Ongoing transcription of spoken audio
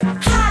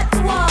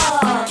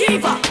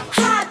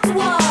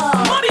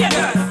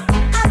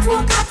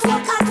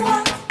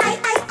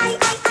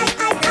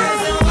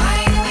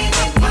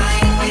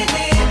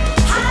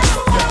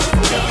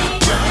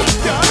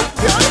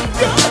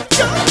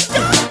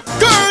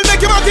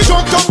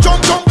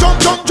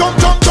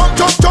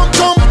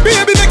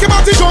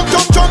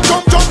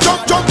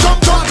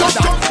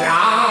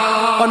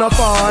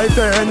5,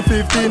 10,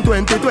 15,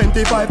 20,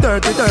 25,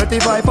 30,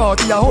 35,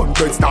 40,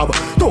 100 stab,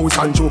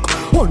 1000 choke,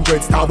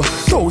 100 stab,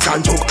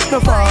 1000 choke. Now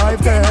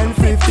 5, 10,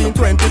 15,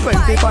 20,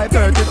 25,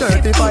 30,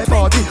 35,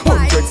 40,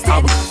 100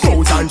 stab,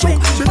 1000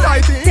 choke. She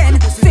typing 10,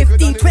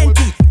 15, 20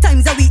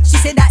 times a week. She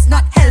said that's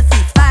not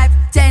healthy. 5,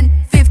 10,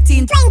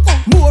 15,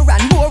 20 more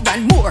and more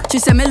and more. She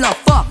said me love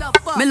fuck,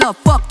 me love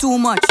fuck too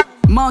much.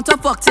 Mount a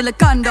fuck till the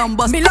condom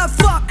bust. Me love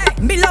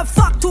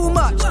fuck too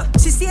much.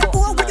 She said,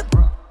 oh, what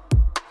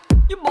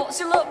you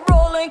bossy look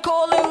rolling,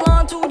 calling,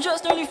 line two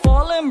just nearly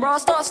falling. Bra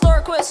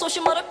start quit, so she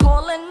mother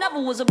calling. Never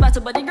was a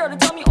better buddy girl to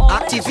tell me all.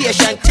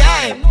 Activation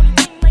time.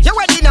 You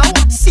ready now?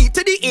 C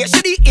to the A,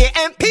 to the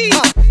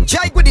AMP.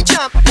 Jig with the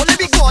champ, well let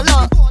me go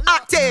along.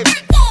 Active,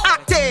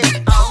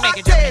 active,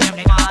 active.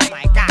 Oh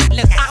my God,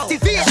 look at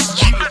activate,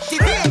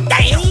 activate.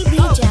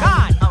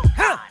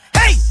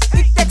 Hey,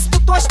 it takes two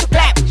toes to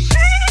clap.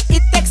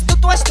 It takes two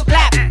toes to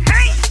clap.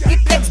 It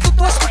takes two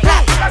toes to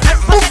clap.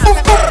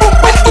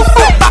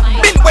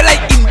 Well, I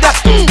in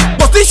that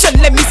position,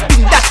 let me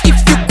spin that. If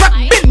you crack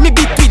bin me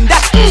between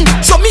that,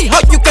 show me how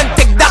you can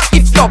take that.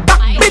 If you're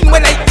back bin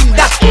when I in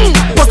that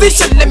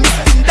position, let me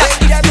spin that.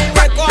 If you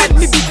crack bin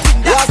me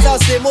between that. What's up,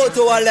 say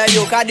moto wala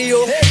yo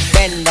cardio.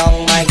 Bend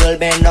down, my girl,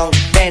 bend down,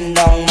 bend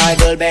down, my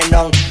girl, bend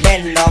down,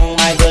 bend down,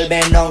 my girl,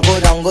 bend down. Go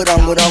down, go down,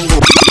 go down, go.